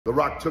The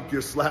Rock took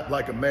your slap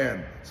like a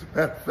man. As a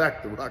matter of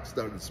fact, The Rock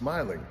started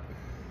smiling.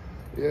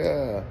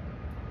 Yeah.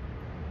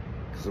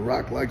 Because The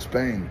Rock likes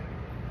pain.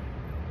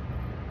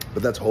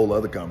 But that's a whole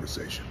other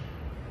conversation.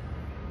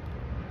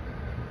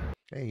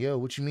 Hey, yo,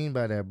 what you mean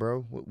by that,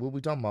 bro? What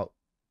we talking about?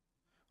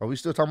 Are we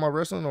still talking about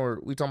wrestling or are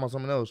we talking about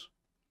something else?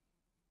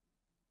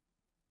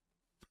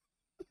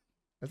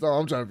 That's all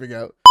I'm trying to figure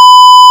out.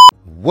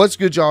 What's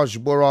good, y'all? It's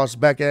your boy Ross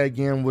back at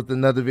again with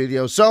another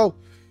video. So,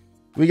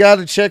 we got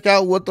to check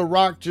out what The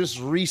Rock just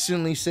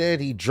recently said.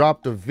 He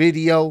dropped a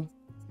video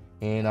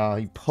and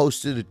he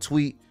posted a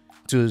tweet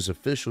to his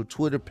official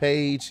Twitter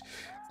page.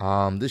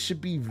 This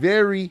should be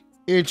very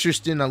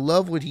interesting. I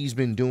love what he's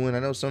been doing. I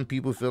know some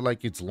people feel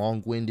like it's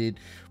long-winded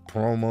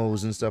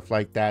promos and stuff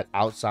like that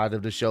outside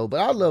of the show,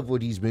 but I love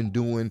what he's been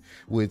doing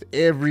with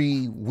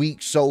every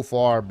week so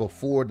far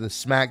before the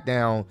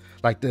SmackDown,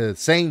 like the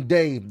same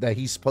day that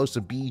he's supposed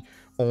to be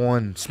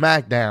on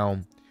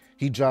SmackDown.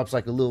 He drops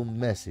like a little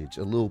message,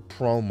 a little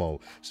promo,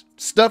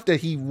 stuff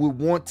that he would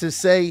want to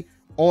say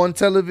on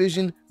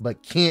television,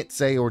 but can't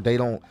say, or they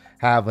don't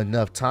have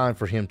enough time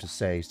for him to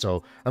say.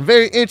 So I'm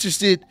very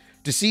interested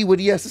to see what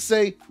he has to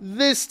say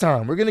this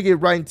time. We're going to get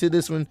right into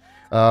this one.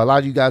 A lot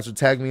of you guys will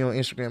tag me on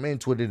Instagram and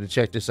Twitter to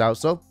check this out.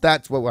 So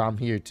that's what I'm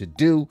here to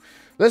do.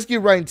 Let's get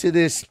right into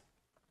this.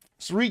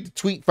 Let's read the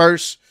tweet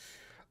first.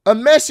 A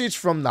message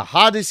from the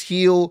hottest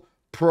heel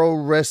pro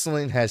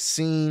wrestling has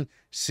seen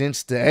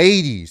since the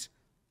 80s.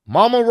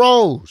 Mama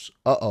Rose.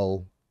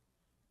 Uh-oh.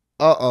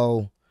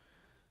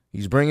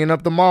 He's bringing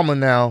up the mama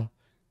now.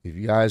 If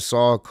you guys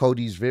saw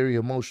Cody's very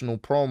emotional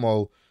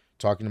promo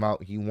talking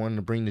about he wanted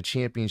to bring the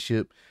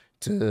championship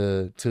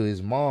to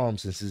his mom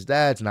since his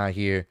dad's not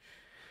here.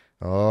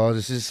 Oh,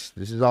 this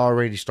is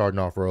already starting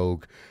off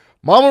rogue.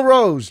 Mama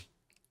Rose,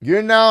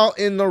 you're now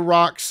in The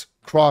Rock's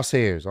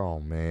crosshairs. Oh,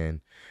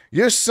 man.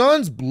 Your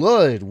son's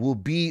blood will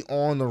be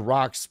on The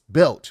Rock's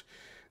belt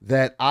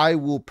that I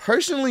will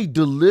personally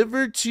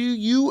deliver to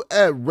you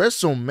at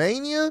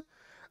WrestleMania.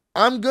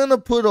 I'm going to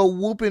put a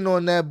whooping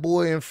on that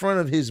boy in front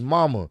of his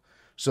mama.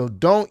 So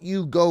don't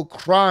you go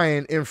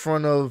crying in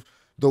front of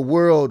the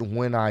world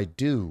when I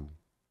do.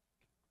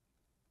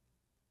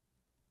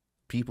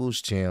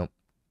 People's Champ,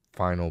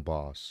 final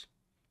boss.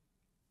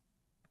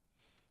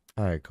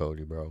 All right,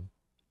 Cody, bro.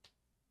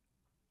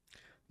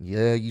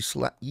 Yeah, you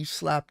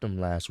slapped him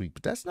last week,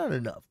 but that's not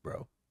enough,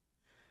 bro.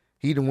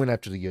 He done went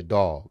after your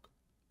dog.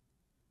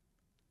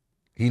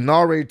 He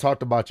already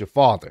talked about your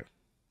father.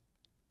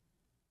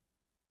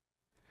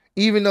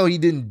 Even though he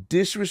didn't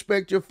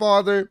disrespect your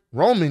father,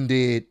 Roman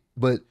did,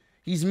 but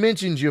he's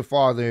mentioned your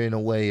father in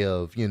a way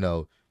of, you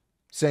know,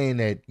 saying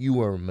that you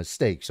were a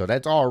mistake. So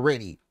that's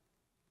already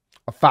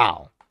a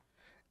foul.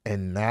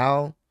 And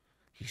now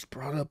he's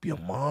brought up your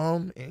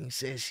mom and he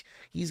says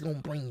he's going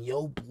to bring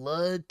your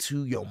blood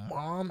to your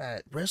mom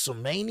at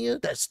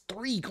WrestleMania. That's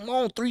 3. Come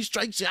on, 3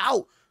 strikes you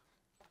out.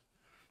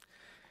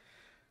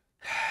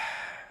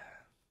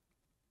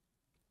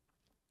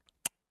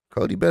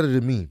 Cody better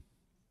than me.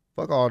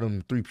 Fuck all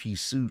them 3-piece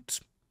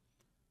suits.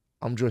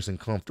 I'm dressing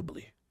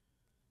comfortably.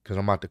 Because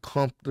I'm about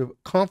to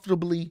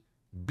comfortably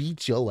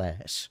beat your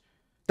ass.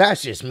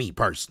 That's just me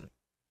personally.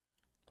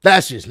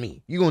 That's just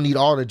me. You're going to need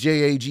all the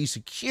JAG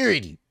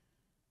security.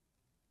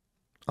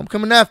 I'm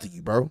coming after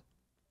you, bro.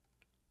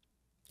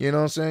 You know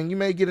what I'm saying? You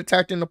may get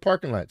attacked in the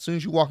parking lot as soon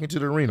as you walk into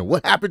the arena.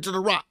 What happened to The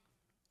Rock?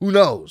 Who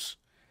knows?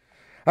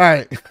 All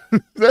right.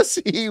 Let's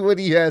see what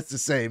he has to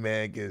say,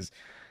 man, because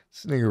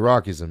this nigga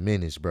Rock is a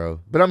menace, bro.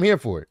 But I'm here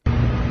for it.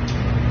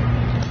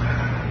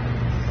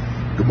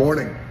 Good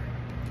morning.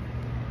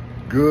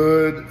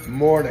 Good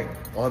morning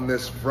on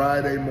this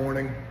Friday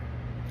morning.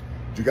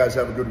 Did you guys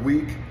have a good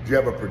week? Did you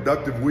have a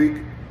productive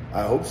week?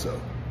 I hope so.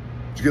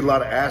 Did you get a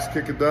lot of ass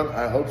kicking done?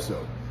 I hope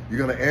so. You're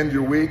going to end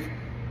your week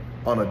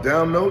on a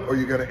down note, or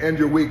you're going to end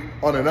your week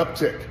on an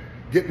uptick,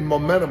 getting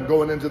momentum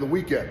going into the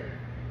weekend?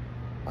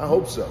 I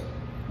hope so.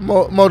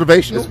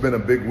 Motivational. It's been a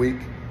big week.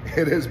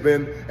 It has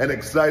been an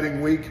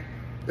exciting week.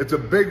 It's a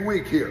big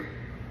week here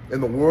in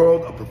the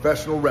world of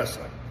professional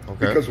wrestling.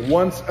 Okay. Because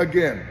once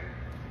again,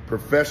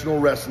 professional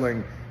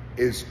wrestling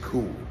is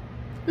cool.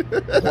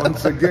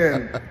 Once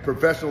again,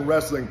 professional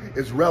wrestling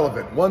is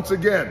relevant. Once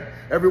again,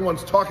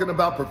 everyone's talking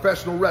about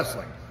professional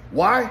wrestling.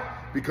 Why?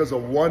 Because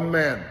of one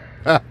man.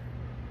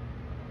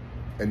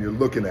 And you're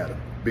looking at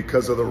him.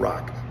 Because of The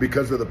Rock.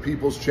 Because of the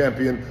People's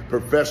Champion.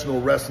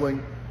 Professional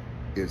wrestling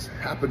is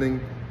happening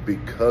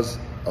because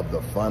of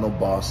the final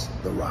boss,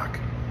 The Rock.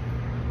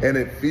 And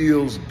it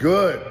feels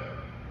good.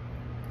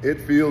 It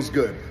feels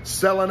good.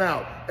 Selling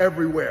out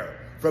everywhere.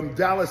 From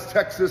Dallas,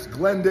 Texas,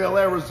 Glendale,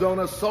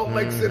 Arizona, Salt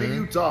Lake City,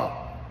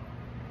 Utah,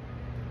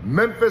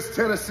 Memphis,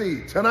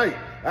 Tennessee. Tonight,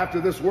 after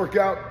this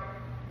workout,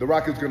 The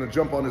Rock is going to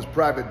jump on his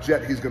private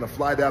jet. He's going to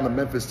fly down to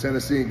Memphis,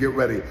 Tennessee and get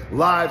ready.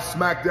 Live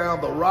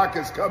SmackDown. The Rock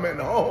is coming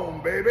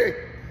home, baby.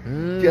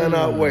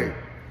 Cannot wait.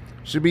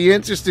 Should be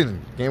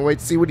interesting. Can't wait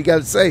to see what he got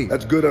to say.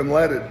 That's good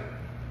unleaded.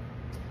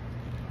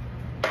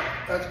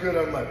 That's good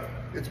unleaded.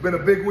 It's been a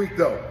big week,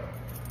 though.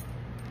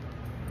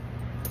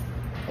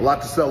 A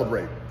lot to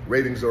celebrate.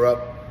 Ratings are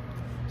up.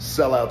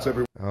 sellouts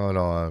everywhere. Hold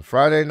on.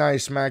 Friday Night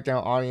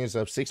SmackDown audience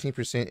up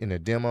 16% in the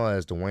demo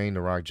as Dwayne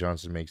 "The Rock"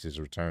 Johnson makes his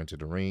return to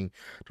the ring.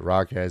 The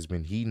Rock has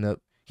been heating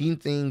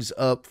things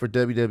up for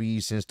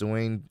WWE since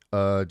Dwayne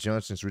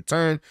Johnson's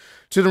return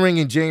to the ring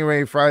in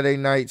January. Friday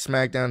Night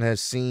SmackDown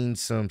has seen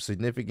some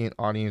significant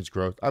audience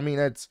growth. I mean,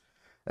 that's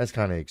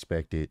kind of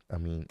expected. I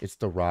mean, it's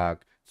The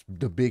Rock. It's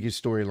the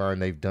biggest storyline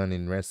they've done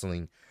in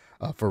wrestling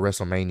for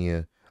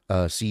WrestleMania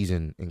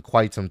season in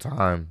quite some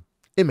time.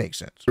 It makes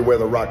sense. Where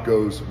The Rock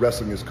goes,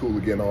 wrestling is cool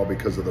again, all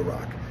because of The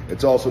Rock.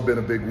 It's also been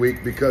a big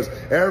week because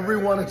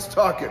everyone is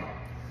talking.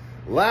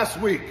 Last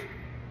week,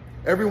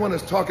 everyone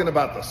is talking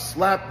about the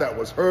slap that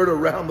was heard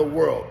around the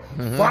world.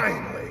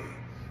 Finally,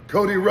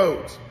 Cody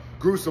Rhodes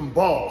grew some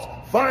balls.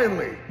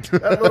 Finally,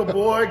 that little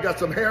boy got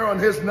some hair on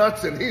his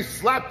nuts and he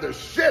slapped the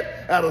shit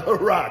out of The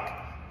Rock.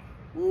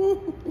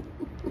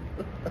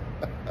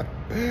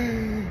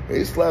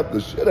 He slapped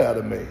the shit out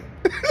of me.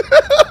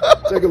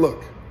 Take a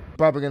look.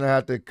 Probably gonna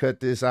have to cut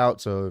this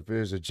out, so if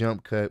there's a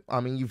jump cut,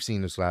 I mean, you've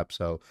seen the slap,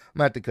 so I'm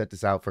gonna have to cut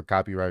this out for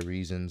copyright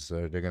reasons.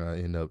 They're gonna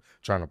end up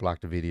trying to block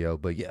the video,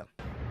 but yeah.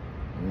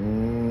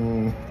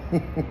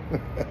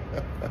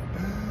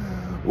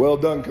 Well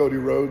done, Cody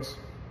Rhodes.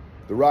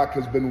 The Rock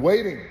has been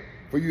waiting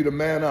for you to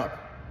man up,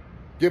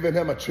 giving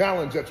him a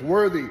challenge that's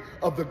worthy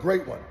of the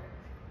great one.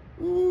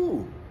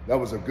 Ooh, that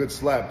was a good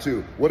slap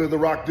too. What did The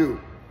Rock do?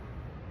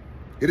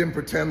 He didn't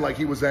pretend like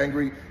he was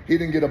angry. He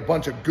didn't get a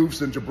bunch of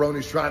goofs and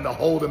jabronis trying to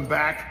hold him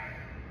back.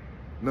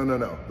 No.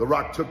 The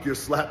Rock took your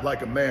slap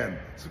like a man.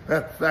 As a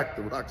matter of fact,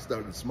 The Rock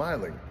started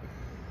smiling.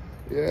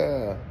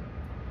 Yeah,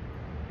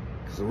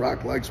 because The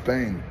Rock likes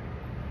pain.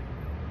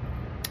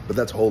 But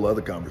that's a whole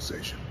other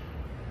conversation.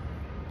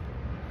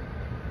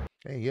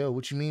 Hey, yo,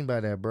 what you mean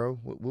by that, bro?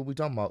 What we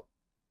talking about?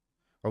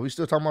 Are we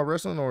still talking about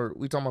wrestling or are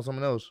we talking about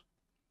something else?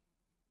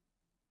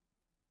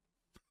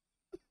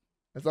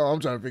 That's all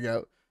I'm trying to figure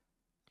out.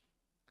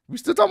 We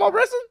still talking about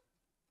wrestling?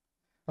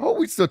 I hope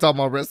we still talking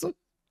about wrestling.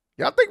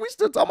 Y'all think we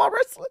still talking about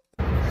wrestling?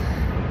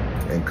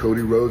 And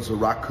Cody Rhodes, The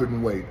Rock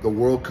couldn't wait. The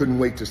world couldn't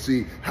wait to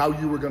see how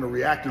you were going to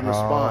react and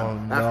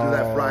respond after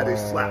that Friday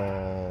slap.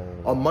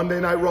 On Monday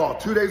Night Raw,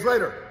 2 days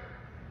later,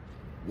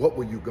 what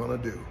were you going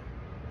to do?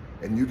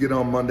 And you get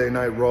on Monday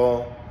Night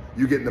Raw,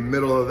 you get in the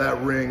middle of that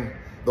ring,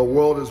 the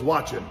world is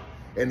watching.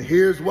 And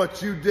here's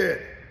what you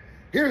did.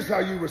 Here's how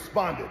you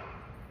responded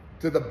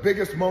to the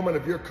biggest moment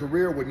of your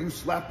career when you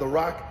slapped The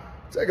Rock.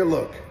 Take a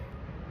look.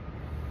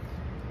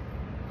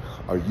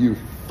 Are you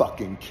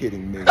fucking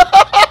kidding me?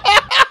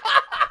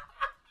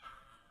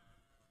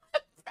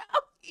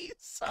 He's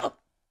so...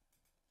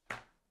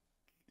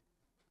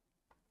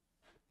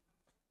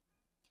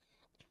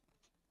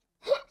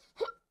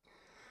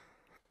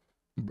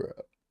 Bro.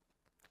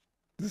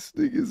 This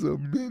nigga's a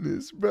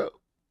menace, bro.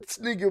 This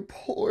nigga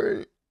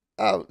pouring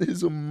out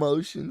his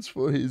emotions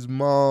for his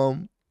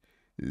mom,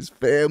 his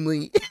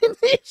family. And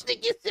this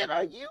nigga said,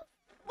 are you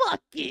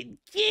fucking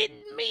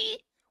kidding me?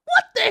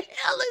 What the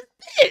hell is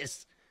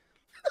this?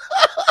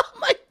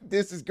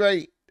 This is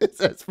great.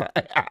 That's fine.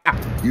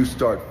 You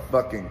start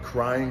fucking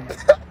crying.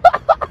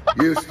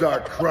 You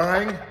start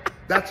crying.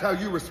 That's how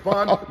you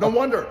respond. No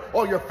wonder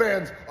all your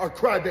fans are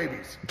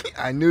crybabies.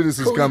 I knew this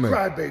was coming.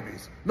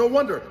 Crybabies. No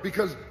wonder,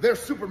 because they're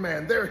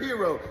Superman, their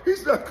hero.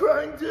 He's not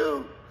crying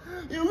too.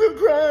 You can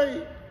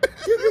cry.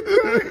 You can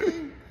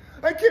cry.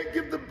 I can't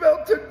give the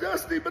belt to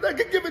Dusty, but I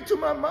can give it to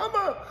my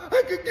mama.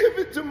 I can give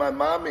it to my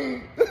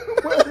mommy.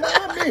 My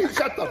mommy.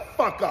 Shut the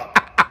fuck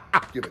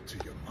up. Give it to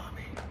your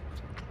mommy.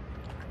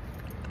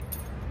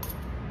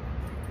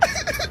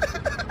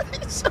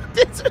 He's so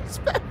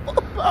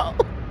disrespectful, bro.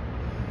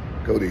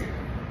 Cody.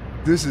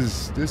 This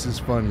is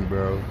funny,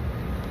 bro.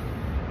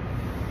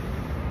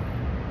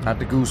 Not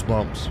the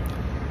goosebumps.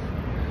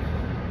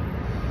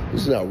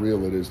 This is how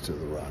real it is to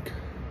The Rock.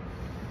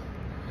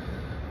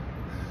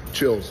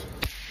 Chills.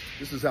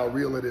 This is how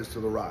real it is to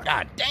The Rock.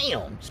 God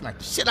damn. Smack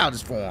the shit out of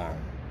his forearm.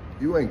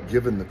 You ain't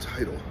giving the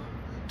title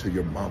to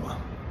your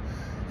mama.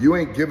 You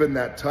ain't giving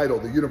that title,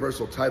 the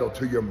Universal title,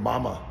 to your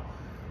mama.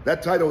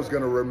 That title is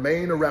going to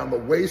remain around the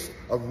waist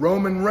of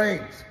Roman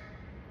Reigns.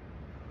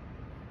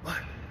 But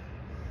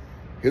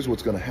here's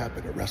what's going to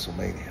happen at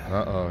WrestleMania.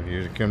 Uh-oh,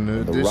 here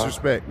comes the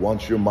disrespect. Rock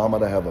wants your mama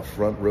to have a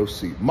front row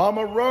seat.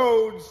 Mama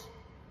Rhodes,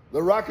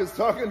 The Rock is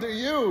talking to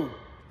you.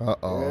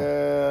 Uh-oh.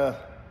 Yeah.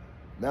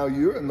 Now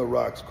you're in The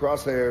Rock's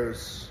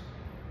crosshairs.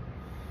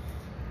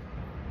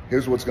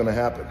 Here's what's going to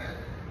happen.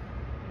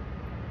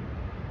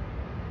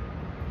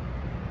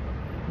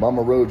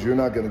 Mama Rhodes, you're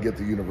not going to get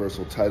the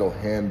Universal title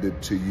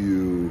handed to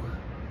you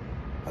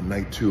on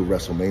night 2 of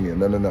WrestleMania.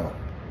 No.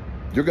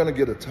 You're going to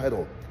get a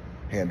title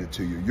handed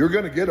to you. You're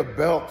going to get a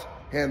belt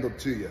handed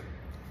to you.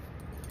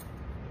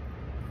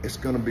 It's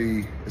going to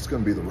be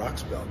The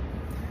Rock's belt.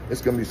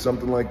 It's going to be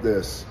something like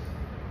this.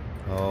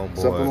 Oh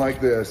boy. Something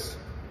like this.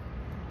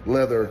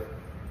 Leather.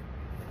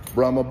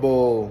 Brahma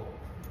bull.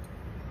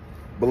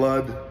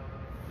 Blood.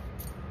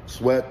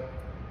 Sweat.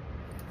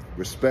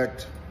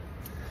 Respect.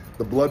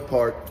 The blood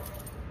part.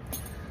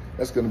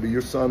 That's going to be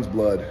your son's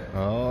blood.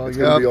 Oh, it's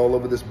going to be all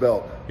over this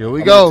belt. Here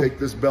we I'm go. gonna take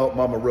this belt,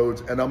 Mama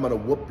Rhodes, and I'm going to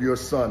whoop your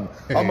son.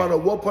 I'm going to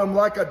whoop him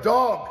like a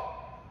dog.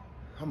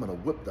 I'm going to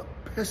whip the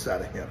piss out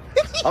of him.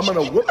 I'm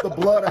going to whip the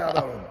blood out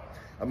of him.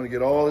 I'm going to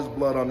get all his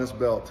blood on this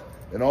belt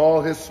and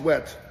all his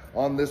sweat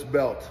on this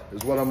belt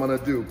is what I'm going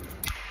to do.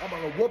 I'm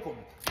going to whoop him.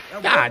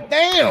 God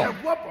damn.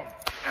 And whoop him.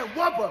 And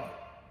whoop him.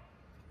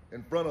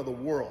 In front of the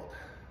world.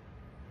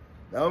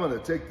 Now I'm going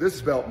to take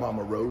this belt,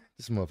 Mama Rhodes.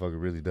 This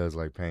motherfucker really does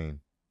like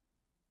pain.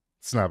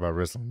 It's not about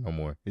wrestling no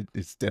more.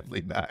 It's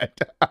definitely not.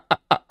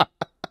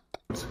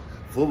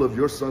 Full of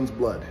your son's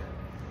blood.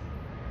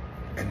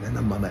 And then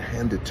I'm going to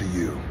hand it to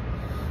you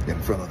in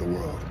front of the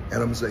world. And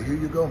I'm going to say, here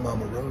you go,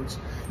 Mama Rhodes.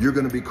 You're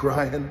going to be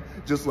crying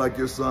just like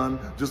your son,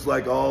 just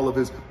like all of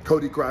his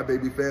Cody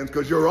Crybaby fans,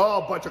 because you're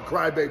all a bunch of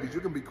crybabies.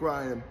 You're going to be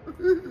crying.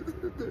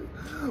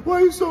 Why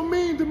are you so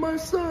mean to my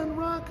son,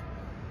 Rock?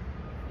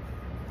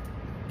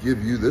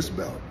 Give you this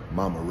belt,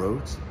 Mama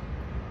Rhodes.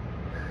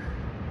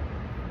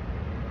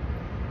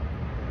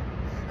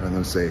 And I'm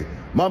going to say,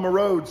 Mama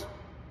Rhodes,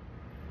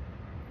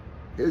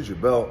 here's your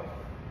belt.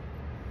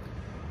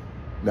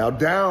 Now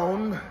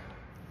down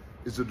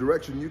is the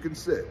direction you can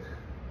sit.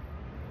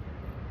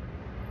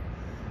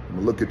 I'm going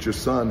to look at your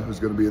son who's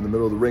going to be in the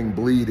middle of the ring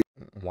bleeding.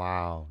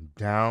 Wow.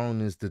 Down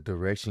is the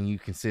direction you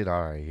can sit.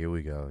 All right, here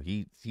we go.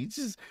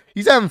 He's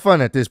having fun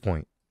at this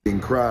point.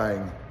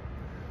 Crying.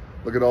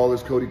 Look at all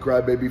his Cody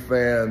Crybaby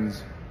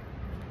fans.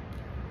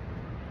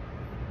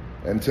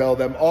 And tell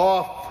them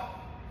off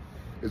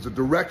is a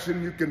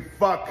direction you can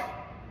fuck.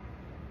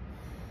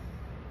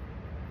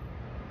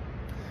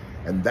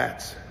 And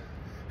that's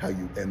how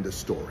you end a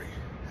story.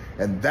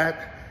 And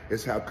that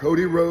is how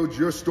Cody Rhodes,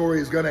 your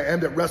story is going to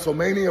end at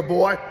WrestleMania,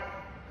 boy.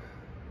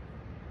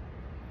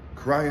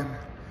 Crying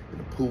in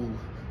a pool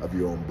of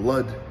your own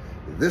blood,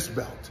 this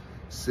belt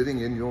sitting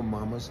in your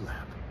mama's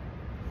lap.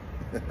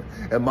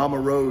 And Mama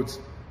Rhodes,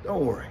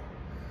 don't worry.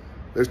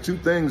 There's two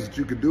things that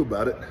you can do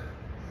about it.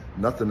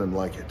 Nothing and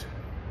like it.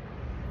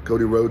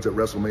 Cody Rhodes at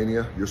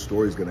WrestleMania, your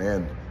story is going to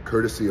end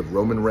courtesy of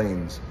Roman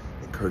Reigns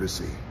and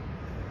courtesy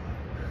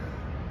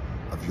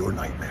of your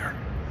nightmare.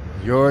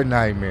 Your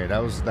nightmare. That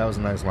was a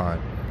nice line.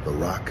 The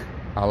Rock.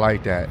 I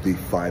like that. The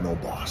final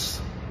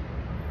boss.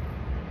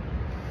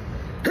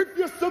 If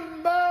you smell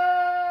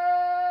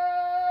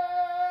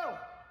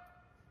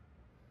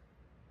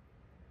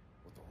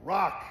what The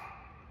Rock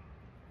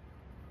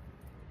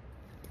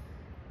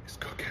is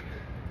cooking.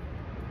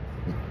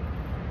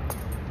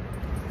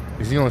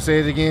 Is he gonna say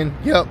it again?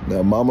 Yep.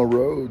 Now, Mama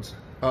Rhodes.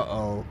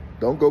 Uh-oh.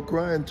 Don't go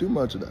crying too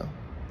much now.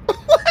 What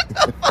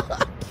the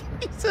fuck?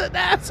 He's an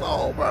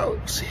asshole, bro.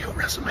 See you at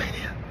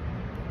WrestleMania.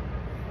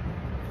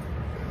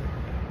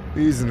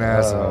 He's an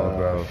asshole,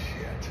 bro.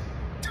 Shit.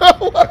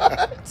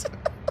 What?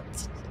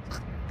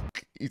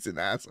 He's an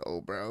asshole,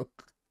 bro.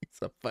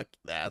 He's a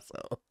fucking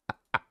asshole.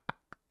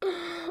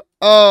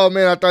 Oh,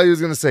 man, I thought he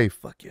was going to say,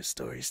 fuck your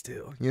story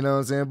still. You know what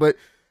I'm saying? But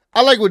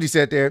I like what he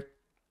said there.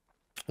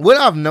 What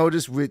I've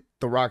noticed with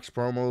The Rock's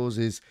promos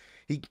is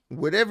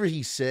whatever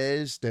he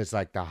says that's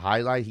like the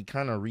highlight, he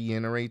kind of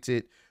reiterates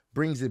it,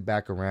 brings it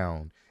back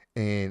around,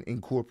 and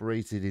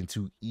incorporates it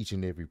into each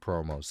and every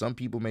promo. Some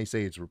people may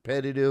say it's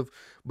repetitive,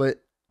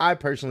 but I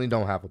personally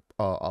don't have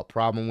a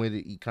problem with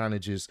it. He kind of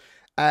just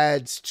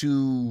adds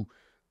to,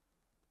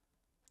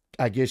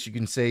 I guess you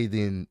can say,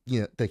 then,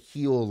 you know, the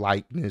heel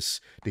likeness,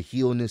 the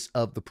heelness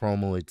of the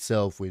promo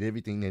itself with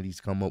everything that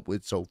he's come up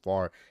with so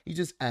far. He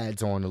just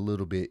adds on a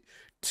little bit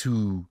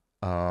to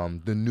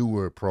the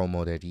newer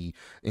promo that he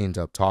ends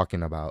up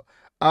talking about.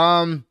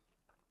 I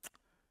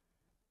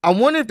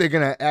wonder if they're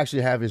gonna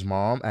actually have his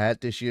mom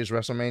at this year's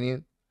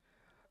WrestleMania.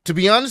 To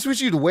be honest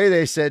with you, the way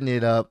they're setting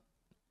it up,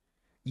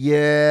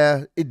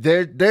 yeah,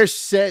 they're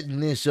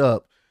setting this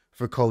up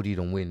for Cody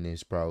to win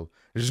this, bro.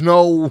 There's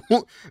no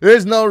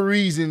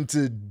reason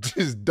to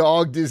just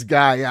dog this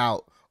guy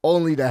out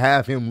only to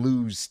have him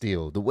lose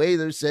still. The way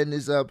they're setting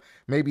this up,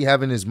 maybe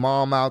having his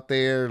mom out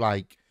there,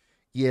 like,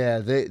 yeah,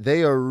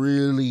 they are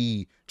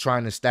really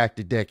trying to stack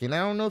the deck. And I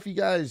don't know if you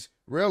guys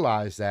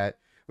realize that,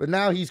 but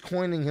now he's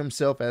coining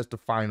himself as the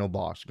final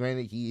boss.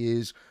 Granted, he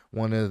is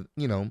one of,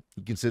 you know,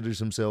 he considers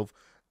himself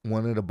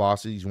one of the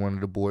bosses. He's one of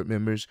the board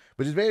members.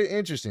 But it's very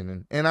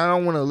interesting. And I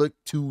don't want to look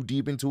too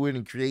deep into it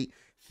and create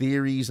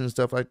theories and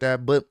stuff like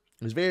that. But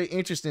it's very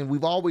interesting.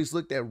 We've always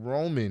looked at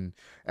Roman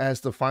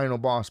as the final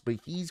boss, but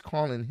he's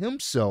calling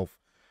himself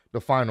the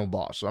final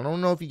boss. So I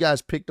don't know if you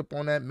guys picked up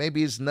on that.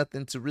 Maybe it's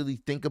nothing to really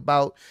think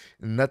about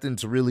and nothing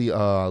to really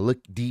look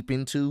deep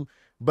into.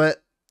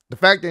 But the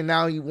fact that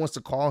now he wants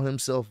to call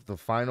himself the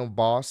final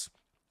boss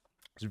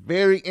is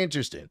very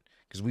interesting,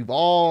 because we've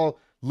all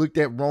looked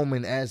at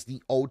Roman as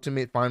the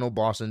ultimate final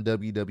boss in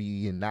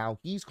WWE, and now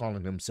he's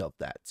calling himself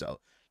that. So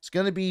it's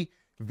going to be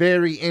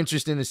very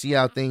interesting to see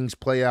how things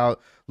play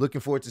out.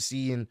 Looking forward to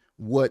seeing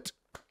what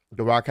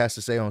The Rock has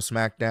to say on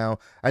SmackDown.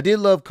 I did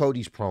love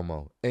Cody's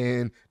promo,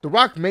 and The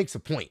Rock makes a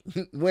point.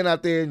 He went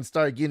out there and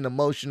started getting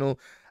emotional.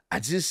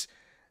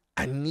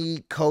 I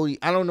need Cody.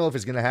 I don't know if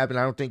it's going to happen.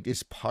 I don't think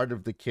it's part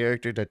of the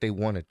character that they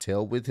want to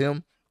tell with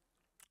him,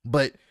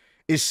 but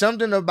It's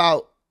something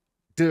about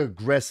the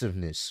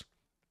aggressiveness.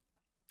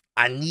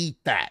 I need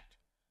that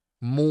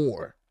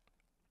more.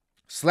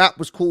 Slap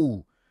was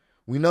cool.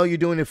 We know you're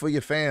doing it for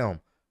your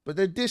fam, but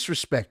they're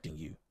disrespecting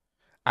you.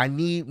 I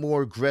need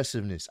more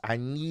aggressiveness. I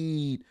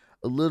need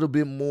a little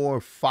bit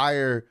more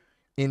fire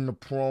in the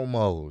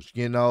promos,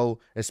 you know,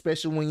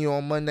 especially when you're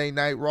on Monday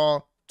Night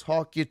Raw.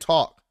 Talk your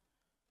talk.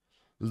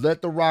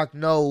 Let The Rock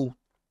know,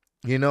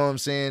 you know what I'm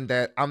saying,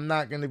 that I'm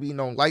not going to be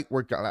no light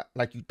work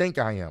like you think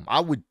I am. I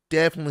would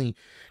definitely,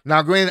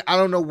 now granted, I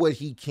don't know what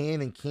he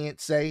can and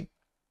can't say.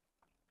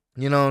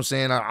 You know what I'm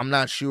saying? I'm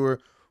not sure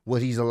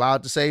what he's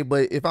allowed to say,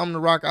 but if I'm The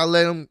Rock, I'll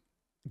let him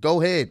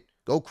go ahead.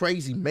 Go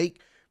crazy.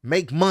 Make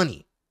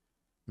money.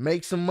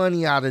 Make some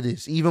money out of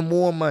this. Even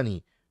more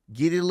money.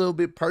 Get it a little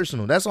bit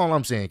personal. That's all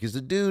I'm saying. Because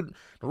The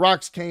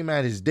Rock's came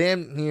at his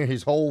damn near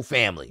his whole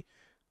family.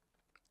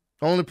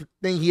 The only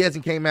thing he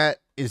hasn't came at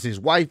is his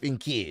wife and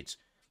kids.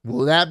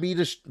 Will that be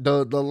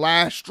the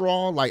last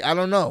straw? Like, I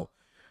don't know.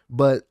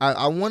 But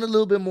I want a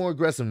little bit more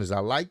aggressiveness. I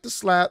like the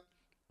slap.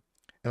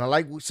 And I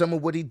like some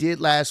of what he did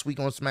last week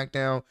on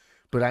SmackDown.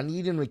 But I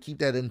need him to keep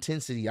that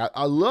intensity.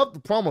 I love the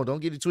promo. Don't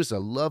get it twisted. I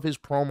love his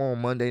promo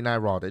on Monday Night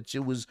Raw. That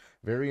shit was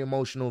very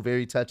emotional,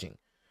 very touching.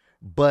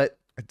 But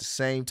at the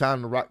same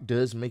time, The Rock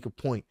does make a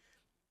point.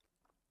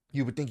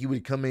 You would think he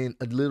would come in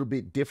a little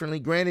bit differently.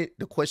 Granted,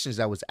 the questions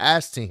that was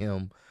asked to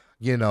him,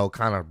 you know,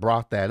 kind of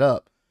brought that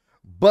up.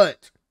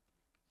 But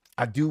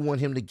I do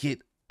want him to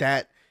get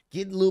a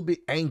little bit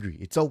angry.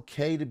 It's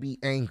okay to be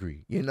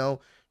angry, you know.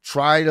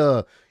 Try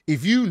to,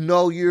 if you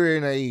know you're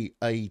in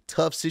a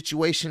tough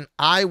situation,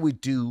 I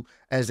would do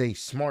as a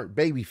smart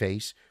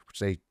babyface, which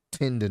they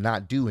tend to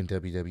not do in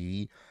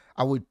WWE,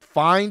 I would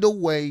find a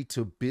way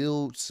to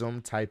build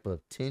some type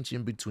of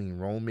tension between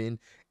Roman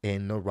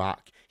and The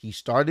Rock. He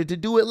started to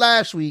do it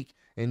last week,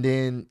 and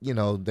then, you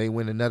know, they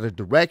went another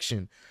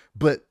direction.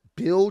 But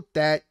build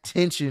that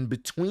tension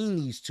between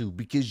these two,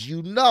 because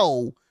you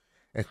know,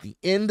 at the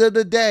end of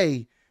the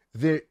day,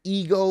 their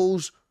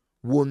egos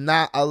will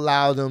not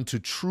allow them to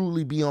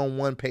truly be on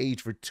one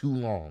page for too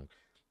long.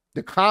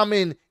 The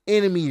common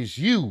enemy is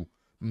you.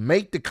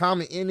 Make the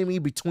common enemy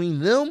between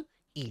them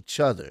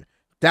each other.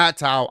 That's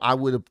how I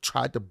would have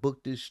tried to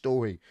book this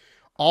story.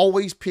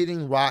 Always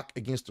pitting Rock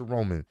against the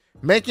Roman.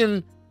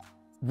 Making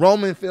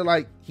Roman feel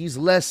like he's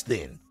less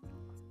than.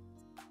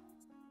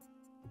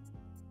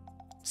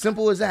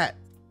 Simple as that.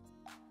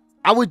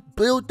 I would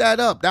build that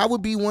up. That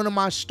would be one of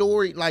my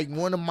story, like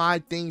one of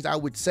my things I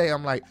would say.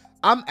 I'm like,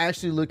 I'm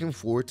actually looking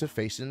forward to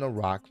facing The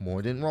Rock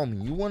more than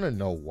Roman. You want to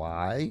know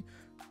why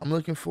I'm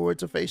looking forward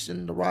to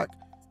facing The Rock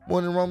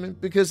more than Roman?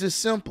 Because it's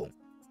simple.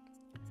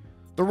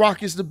 The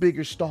Rock is the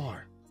bigger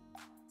star.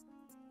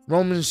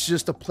 Roman's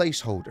just a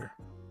placeholder.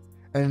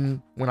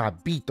 And when I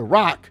beat The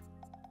Rock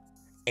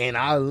and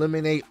I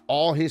eliminate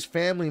all his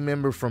family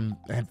member and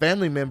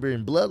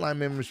bloodline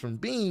members from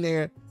being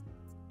there,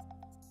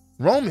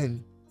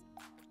 Roman,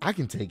 I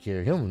can take care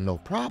of him with no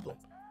problem.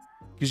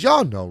 Because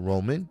y'all know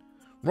Roman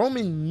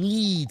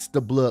needs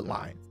the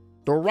bloodline.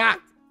 The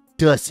Rock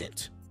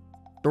doesn't.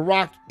 The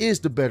Rock is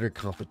the better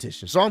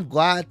competition. So I'm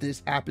glad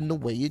this happened the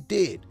way it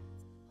did.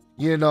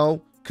 You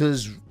know,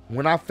 because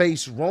when I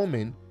face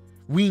Roman,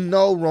 we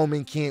know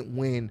Roman can't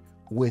win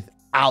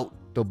without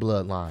the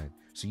bloodline.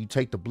 So you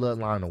take the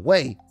bloodline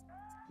away,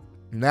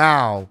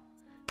 now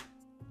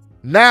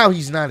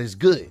he's not as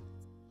good.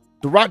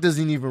 The Rock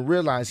doesn't even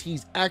realize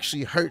he's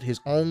actually hurt his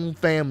own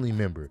family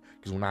member.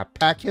 Because when I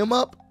pack him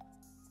up,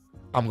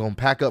 I'm going to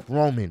pack up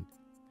Roman.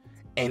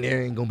 And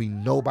there ain't going to be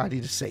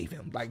nobody to save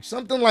him. Like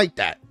something like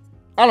that.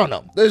 I don't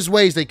know. There's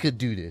ways they could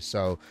do this.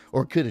 Or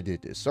could have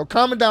did this. So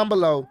comment down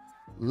below.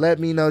 Let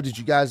me know, did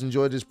you guys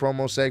enjoy this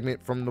promo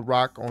segment from The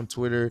Rock on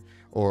Twitter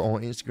or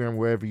on Instagram,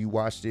 wherever you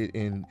watched it?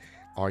 And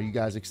are you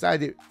guys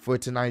excited for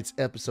tonight's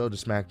episode of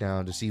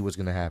SmackDown to see what's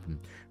going to happen?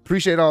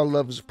 Appreciate all the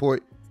love and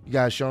support you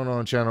guys showing on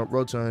the channel.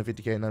 Road to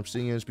 150K, and I'm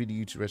seeing you as the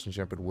YouTube Wrestling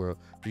Champion of the world.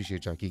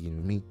 Appreciate y'all kicking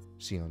with me.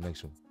 See you on the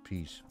next one.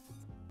 Peace.